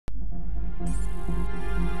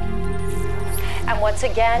And once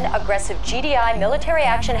again, aggressive GDI military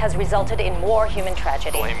action has resulted in more human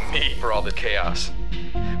tragedy. Blame me for all the chaos.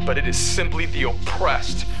 But it is simply the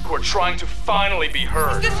oppressed who are trying to finally be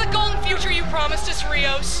heard. Is this the golden future you promised us,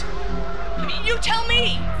 Rios? You tell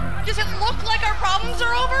me! Does it look like our problems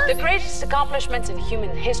are over? The greatest accomplishments in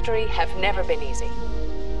human history have never been easy.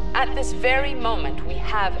 At this very moment, we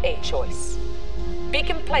have a choice. Be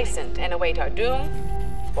complacent and await our doom,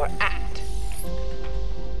 or act.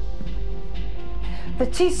 The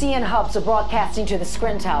TCN hubs are broadcasting to the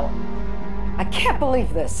Scrin Tower. I can't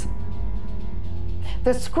believe this.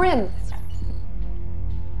 The Scrin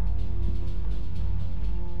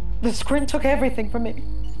took everything from me.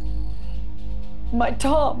 My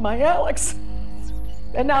Tom, my Alex.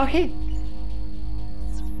 And now he...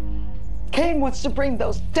 Kane wants to bring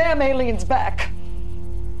those damn aliens back.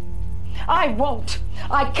 I won't.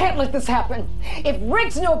 I can't let this happen. If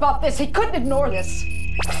Riggs knew about this, he couldn't ignore this.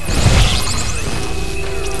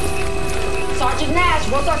 Sergeant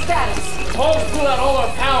Nash, what's our status? Paul's pulled out all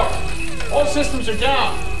our power. All systems are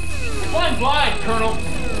down. Flying blind, Colonel.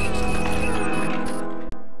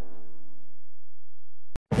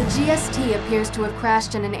 The GST appears to have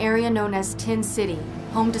crashed in an area known as Tin City,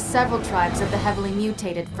 home to several tribes of the heavily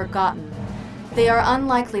mutated Forgotten. They are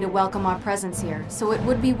unlikely to welcome our presence here, so it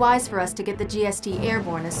would be wise for us to get the GST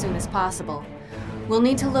airborne as soon as possible. We'll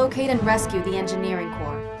need to locate and rescue the Engineering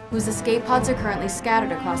Corps, whose escape pods are currently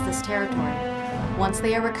scattered across this territory. Once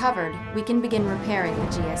they are recovered, we can begin repairing the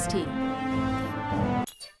GST.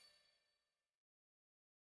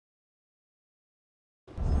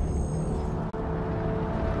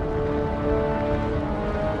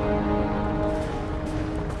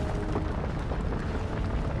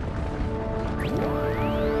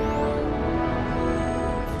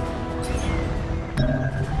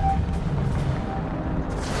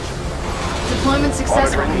 Deployment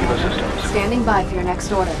successful. Standing by for your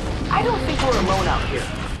next order. I don't think we're alone out here.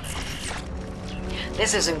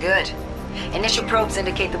 This isn't good. Initial probes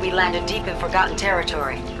indicate that we landed deep in Forgotten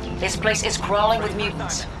territory. This place is crawling with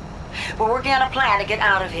mutants. We're working on a plan to get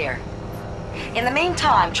out of here. In the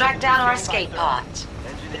meantime, track down our escape pods.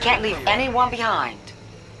 We can't leave anyone behind.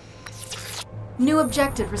 New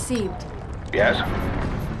objective received. Yes?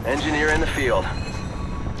 Engineer in the field.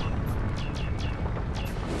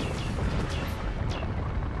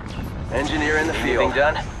 Engineer in the field. Anything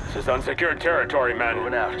done? This is unsecured territory, men.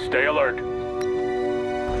 Moving out. Stay alert.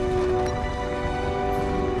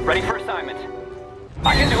 Ready for assignment.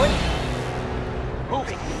 I can do it.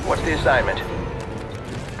 Moving. What's the assignment?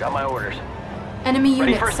 Got my orders. Enemy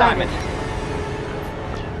Ready unit for sighted. assignment.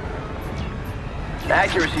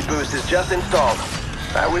 Accuracy boost is just installed.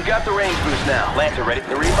 We've got the range boost now. Lancer ready.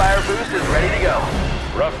 The refire boost is ready to go.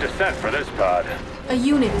 Rough descent for this pod. A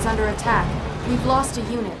unit is under attack. We've lost a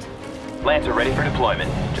unit. Lancer ready for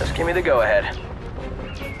deployment. Just give me the go-ahead.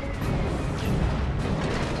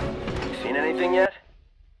 Seen anything yet?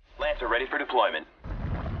 Lancer ready for deployment.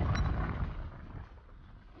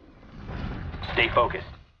 Stay focused.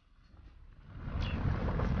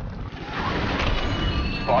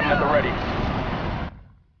 Spotting at the ready.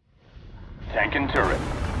 Tank and turret.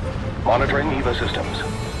 Monitoring EVA systems.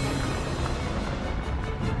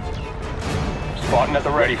 Spotting at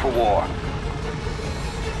the ready for war.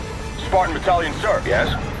 Spartan Battalion, sir. Yes?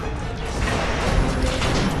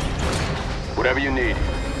 Whatever you need.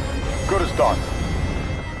 Good as done.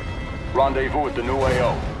 Rendezvous at the new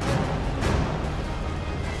AO.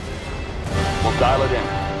 We'll dial it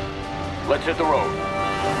in. Let's hit the road.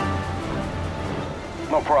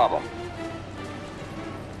 No problem.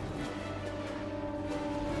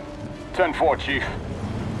 10-4, Chief.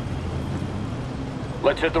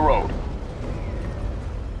 Let's hit the road.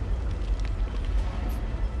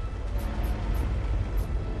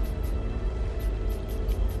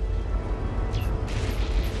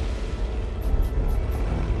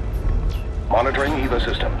 Monitoring EVA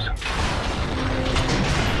systems.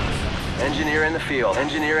 Engineer in the field.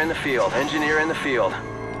 Engineer in the field. Engineer in the field.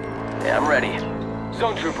 Yeah, I'm ready.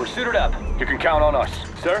 Zone trooper, suited up. You can count on us.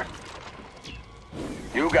 Sir?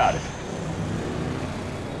 You got it.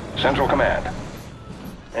 Central Command.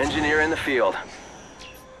 Engineer in the field.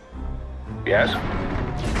 Yes?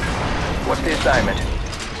 What's the assignment?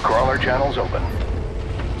 Crawler channels open.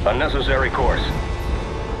 Unnecessary course.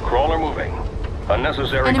 Crawler moving.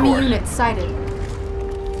 Unnecessary Enemy course. unit sighted.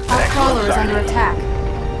 Our crawler is under attack.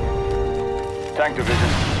 Tank division.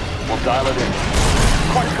 We'll dial it in.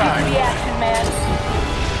 Quick time. Reaction, man.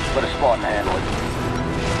 Let a Spartan handle it.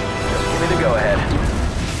 Just give me the go-ahead.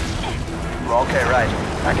 Okay, right.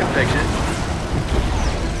 I can fix it.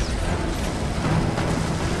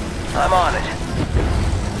 I'm on it.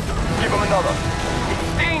 Give him another.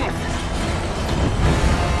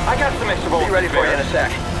 I got some extra bullets. Be ready for you in a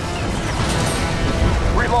sec.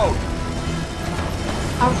 Reload.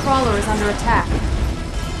 Our crawler is under attack.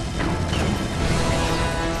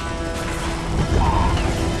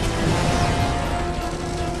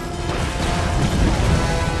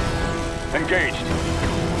 Engaged.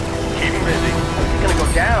 Keep him busy. He's gonna go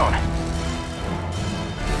down.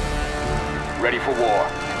 Ready for war.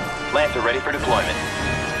 Lancer ready for deployment.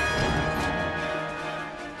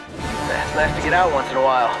 It's nice to get out once in a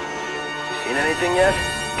while. You seen anything yet?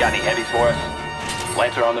 Got any heavies for us?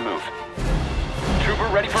 Lancer on the move. Trooper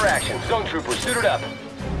ready for action. Zone trooper suited up.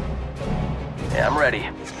 Yeah, I'm ready.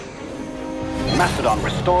 Mastodon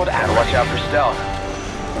restored and Watch out for stealth.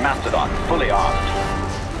 Mastodon fully armed.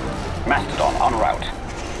 Mastodon en route.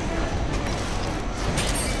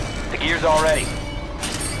 The gear's all ready.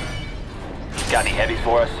 Got any heavies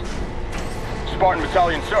for us? Spartan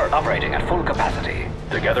Battalion, sir. Operating at full capacity.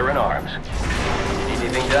 Together in arms. Need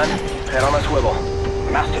anything done? Head on a swivel.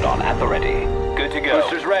 Mastodon at the ready. Good to go.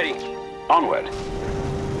 Boosters ready. Onward.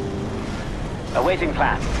 Awaiting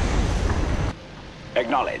plan.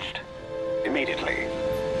 Acknowledged. Immediately.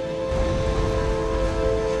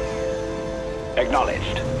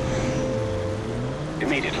 Acknowledged.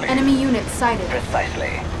 Immediately. Enemy unit sighted.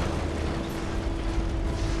 Precisely.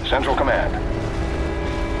 Central Command.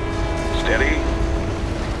 Steady.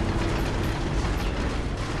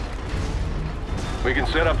 We can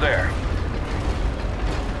set up there.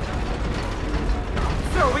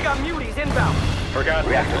 Sir, we got muties inbound. Forgot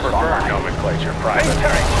Reactor preferred online. nomenclature, Private.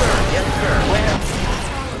 Yes,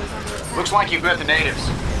 sir. Looks like you've met the natives.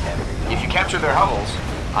 If you capture their hovels,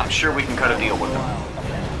 I'm sure we can cut a deal with them.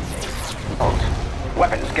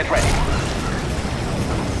 Weapons, get ready.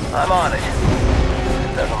 I'm on it.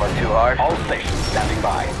 Doesn't look too hard. All stations standing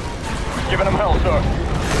by. Giving them hell, sir.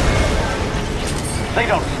 They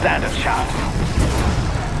don't stand a chance.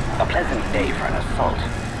 A pleasant day for an assault.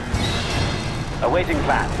 Awaiting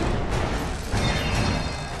plan.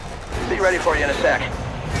 Be ready for you in a sec.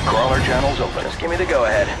 Crawler channels open. Just give me the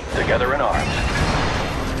go-ahead. Together in arms.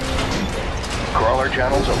 Crawler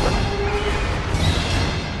channels open.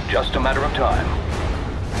 Just a matter of time.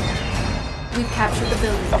 We've captured the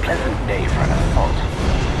building. A pleasant day for an assault.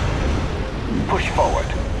 Push forward.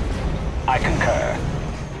 I concur.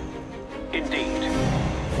 Indeed.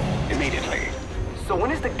 Immediately. So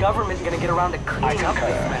when is the government gonna get around to I cleaning up this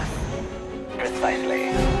concur. mess? Precisely.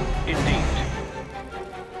 Indeed.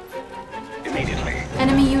 Immediately.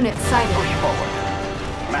 Enemy unit sighted. Push forward.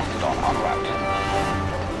 Mastodon en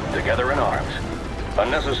route. Together in arms. A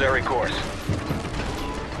necessary course.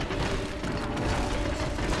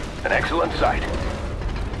 An excellent sight.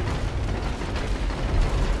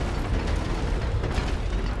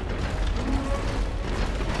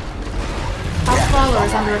 Our crawler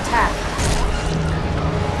is under attack.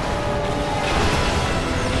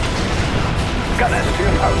 Gunners to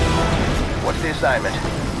your post. What's the assignment?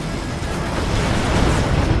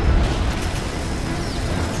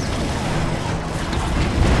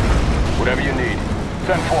 Whatever you need.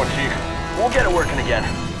 Send for it, Chief. We'll get it working again.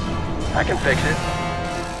 I can fix it.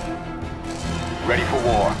 Ready for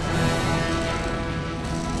war.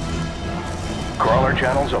 Crawler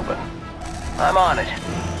channels open. I'm on it.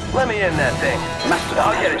 Let me in that thing. Mastodon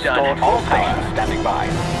I'll get has it done. restored all Full power. stations standing by.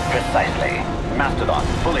 Precisely. Mastodon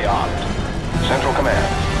fully armed. Central Command.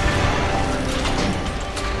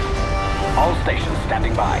 All stations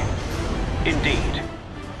standing by. Indeed.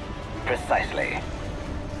 Precisely.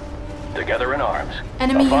 Together in arms.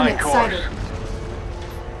 Enemy A fine unit course. sighted.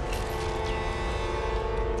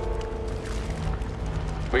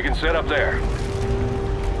 We can set up there.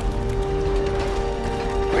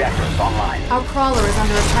 Reactors online. Our crawler is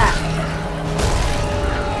under attack.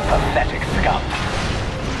 Pathetic scum.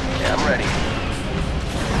 Yeah, I'm ready.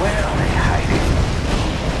 Where are they hiding?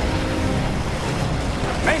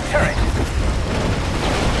 Main turret!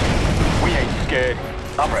 We ain't scared.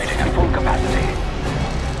 Operating at full capacity.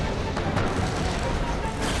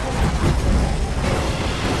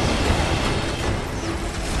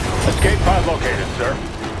 Escape pod located, sir.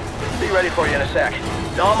 Be ready for you in a sec.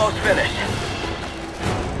 Almost finished.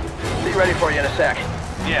 Be ready for you in a sec.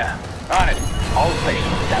 Yeah, on it. All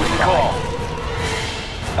stations standing by. Call.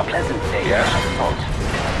 A pleasant day Yes. for assault.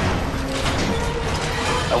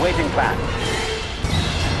 Awaiting plan.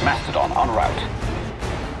 Mastodon en route.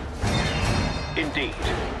 Indeed.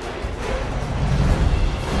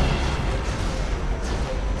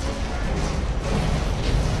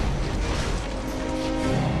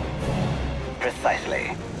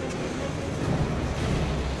 Precisely.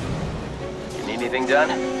 You need anything done?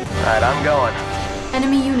 Alright, I'm going.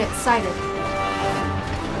 Enemy unit sighted.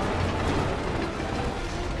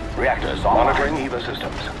 Reactors monitoring EVA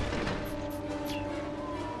systems.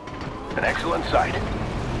 An excellent site.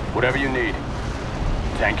 Whatever you need.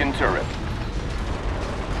 Tank and turret.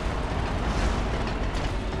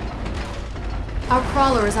 Our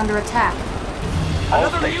crawler is under attack. All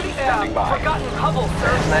Another stations mutant, standing by. forgotten hovel,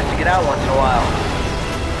 sir. It's nice to get out once in a while.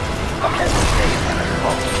 A pleasant day for an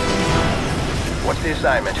assault. What's the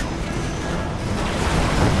assignment?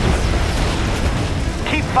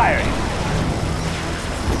 Keep firing.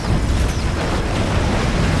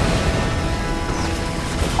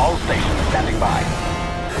 All stations standing by.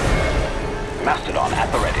 Mastodon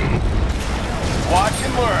at the ready. Watch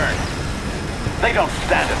and learn. They don't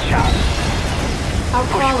stand a chance. Our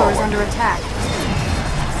Push crawler is forward. under attack.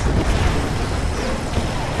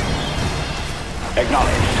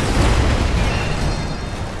 Acknowledged.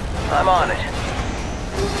 I'm on it.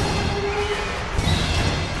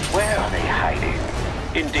 Where are they hiding?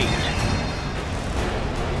 Indeed.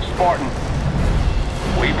 Spartan.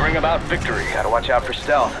 We bring about victory. Gotta watch out for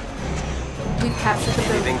stealth. We've captured the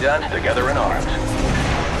building. Anything done? Together in arms.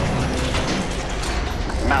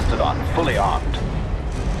 Mastodon fully armed.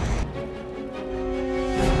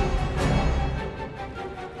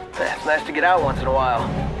 It's nice to get out once in a while.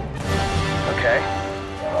 Okay.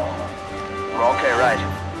 We're okay, right?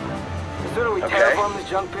 The sooner we Okay. terraform this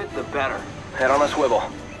junk pit, the better. Head on a swivel.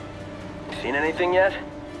 Seen anything yet?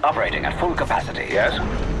 Operating at full capacity. Yes?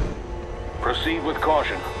 Proceed with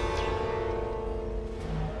caution.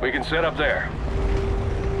 We can set up there.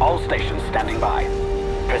 All stations standing by.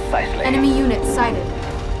 Precisely. Enemy unit sighted.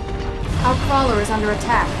 Our crawler is under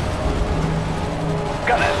attack.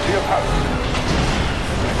 Gunners to your posts.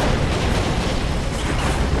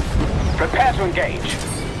 Prepare to engage.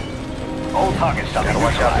 All targets shall be Gotta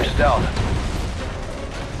watch out for neutralized. stealth.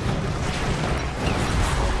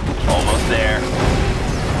 Almost there.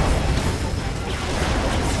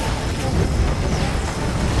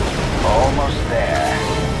 Almost there.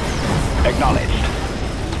 Acknowledged.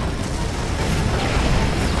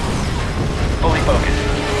 Fully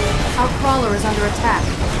focused. Our crawler is under attack.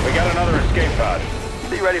 We got another escape pod.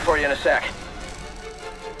 Be ready for you in a sec.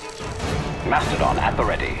 Mastodon at the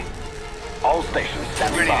ready. All stations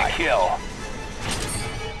standing by. Ready to kill.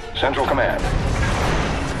 Central Command.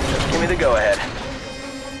 Just give me the go-ahead.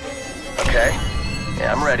 Okay.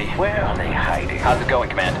 Yeah, I'm ready. Where are they hiding? How's it going,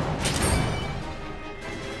 Command?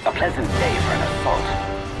 A pleasant day for an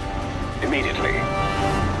assault. Immediately.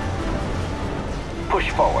 Push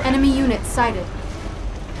forward. Enemy unit sighted.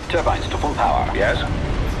 Turbines to full power. Yes?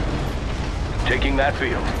 Taking that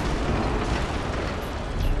field.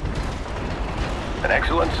 An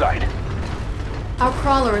excellent site. Our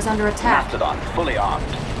crawler is under attack. Mastodon fully armed.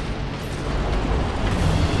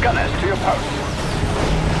 Gunners to your posts.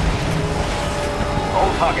 All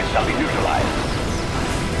targets shall be neutralized.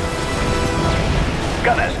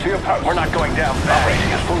 Gunners to your posts. We're not going down fast.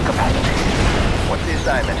 Operating at full capacity. What's the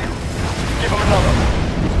assignment? Give them another.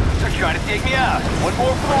 They're trying to take me out. One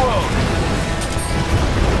more for the road.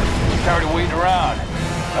 Tired of waiting around.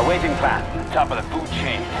 Awaiting plan. Top of the food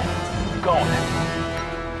chain. Going.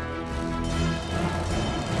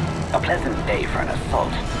 A pleasant day for an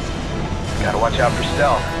assault. Gotta watch out for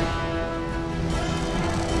stealth.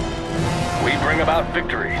 We bring about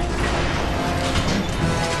victory.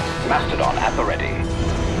 Mastodon at the ready.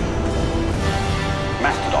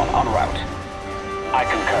 Mastodon en route. I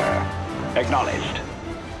concur. Acknowledged.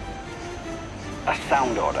 A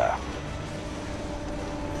sound order.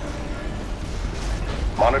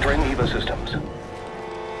 Monitoring EVA systems.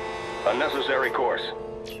 Unnecessary course.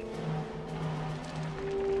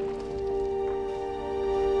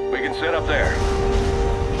 We can set up there.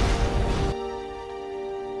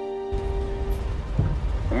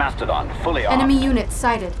 Mastodon fully armed. Enemy unit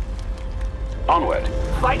sighted. Onward.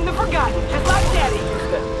 Fighting the forgotten, just like Daddy used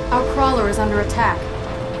to. Our crawler is under attack.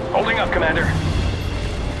 Holding up, Commander.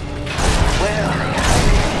 Where are they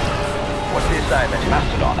hiding? What's the assignment?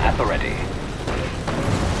 Mastodon at the ready.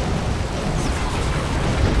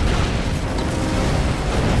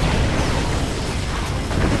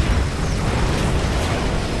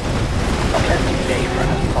 A pleasant day for an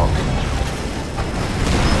assault.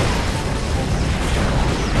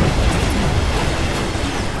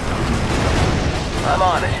 I'm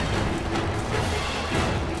on it.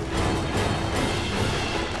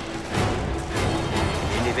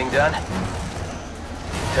 Anything done?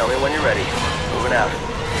 Tell me when you're ready. Moving out.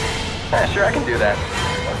 Sure, I can do that.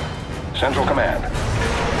 Central Command.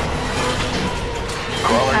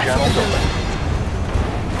 Crawler channels open.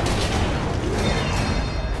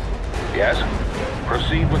 Yes?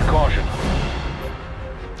 Proceed with caution.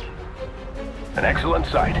 An excellent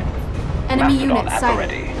sight. Enemy Mastodon unit at the sighted.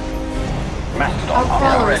 ready. Mastodon, Our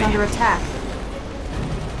crawler is ready. under attack.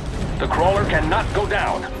 The crawler cannot go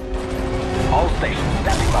down. All stations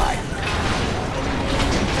standing by.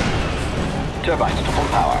 Turbines to full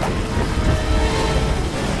power.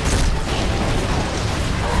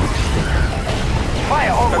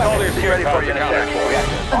 Fire all weapons. Be ready for you in a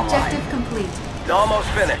second. Objective complete. Almost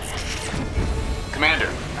finished. Commander,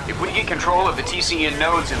 if we get control of the TCN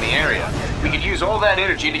nodes in the area, we could use all that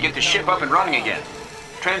energy to get the ship up and running again.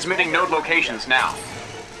 Transmitting node locations now.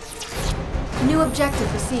 New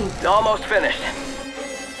objective received. Almost finished.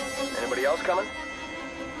 Anybody else coming?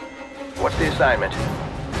 What's the assignment?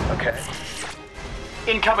 Okay.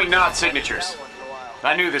 Incoming nod signatures.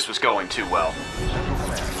 I knew this was going too well.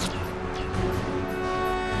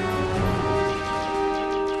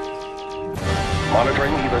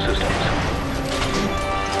 Monitoring EVA systems.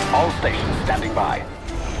 All stations standing by.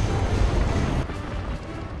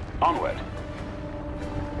 Onward.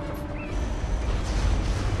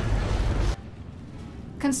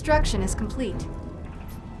 Construction is complete.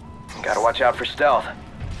 Gotta watch out for stealth.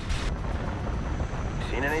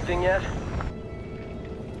 Seen anything yet?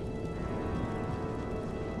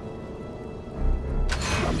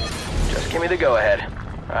 Just give me the go-ahead.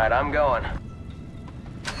 Alright, I'm going.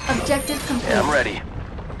 Objective complete. Yeah, I'm ready.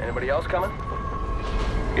 Anybody else coming?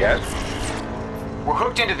 Yes? We're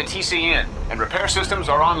hooked into the TCN, and repair systems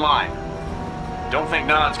are online. Don't think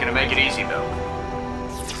Nod's gonna make it easy, though.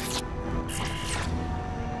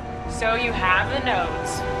 So you have the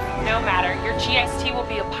nodes. No matter, your GXT will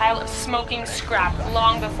be a pile of smoking scrap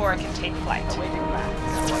long before it can take flight.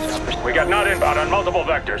 We got Nod inbound on multiple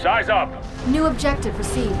vectors. Eyes up. New objective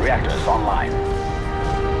received. Reactors online.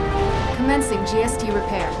 Commencing GST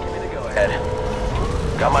repair. Give me the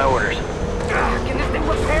go-ahead. Got my orders. Can this thing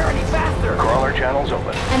repair any faster? Crawler channels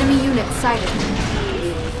open. Enemy unit sighted.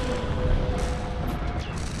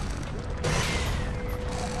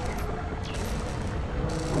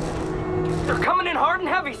 They're coming in hard and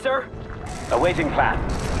heavy, sir. Awaiting plan.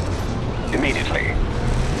 Immediately.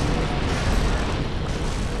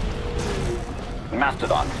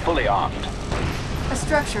 Mastodon fully armed. A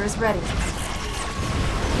structure is ready.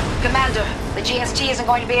 Commander, the GST isn't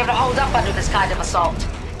going to be able to hold up under this kind of assault.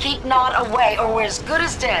 Keep Nod away or we're as good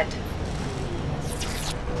as dead.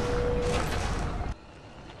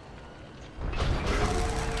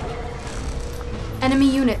 Enemy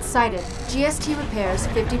unit sighted. GST repairs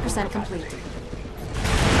 50% complete.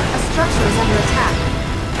 A structure is under attack.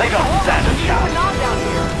 They don't stand a chance. Nod down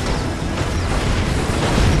here.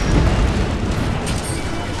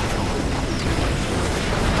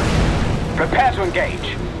 Prepare to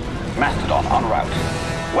engage. Mastodon en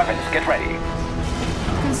route. Weapons, get ready.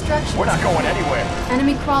 Construction. We're not going anywhere.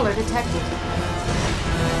 Enemy crawler detected.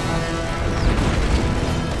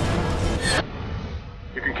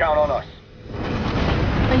 You can count on us.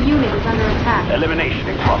 A unit is under attack. Elimination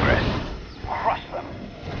in progress. Crush them.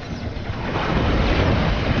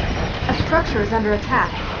 A structure is under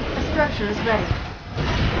attack. A structure is ready.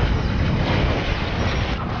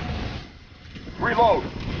 Reload.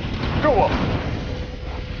 Go up.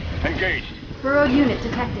 Engaged. Burrowed unit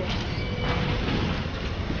detected.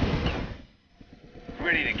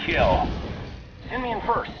 Ready to kill. Send me in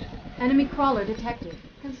first. Enemy crawler detected.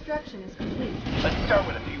 Construction is complete. Let's start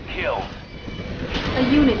with a few kills. A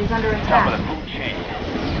unit is under Top of the attack. food chain.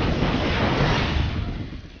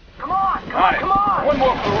 Come on, come Got on, it. come on. One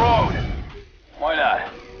more for the road. Why not?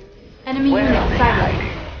 Enemy Where unit are they sighted.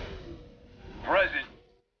 hiding? Present.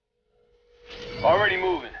 Already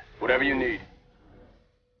moving. Whatever you need.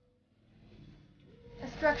 A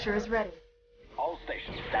structure is ready. All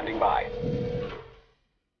stations standing by.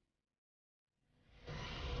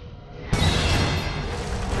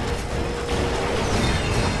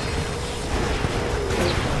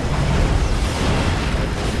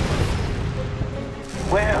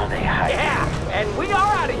 Where are they hiding? Yeah, and we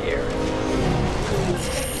are out of here.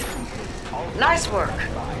 Nice work.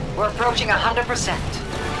 We're approaching 100%.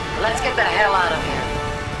 Let's get the hell out of here.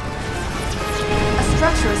 A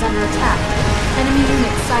structure is under attack. Enemy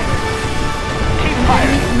unit sighted. Keep An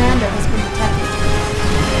firing. enemy commander has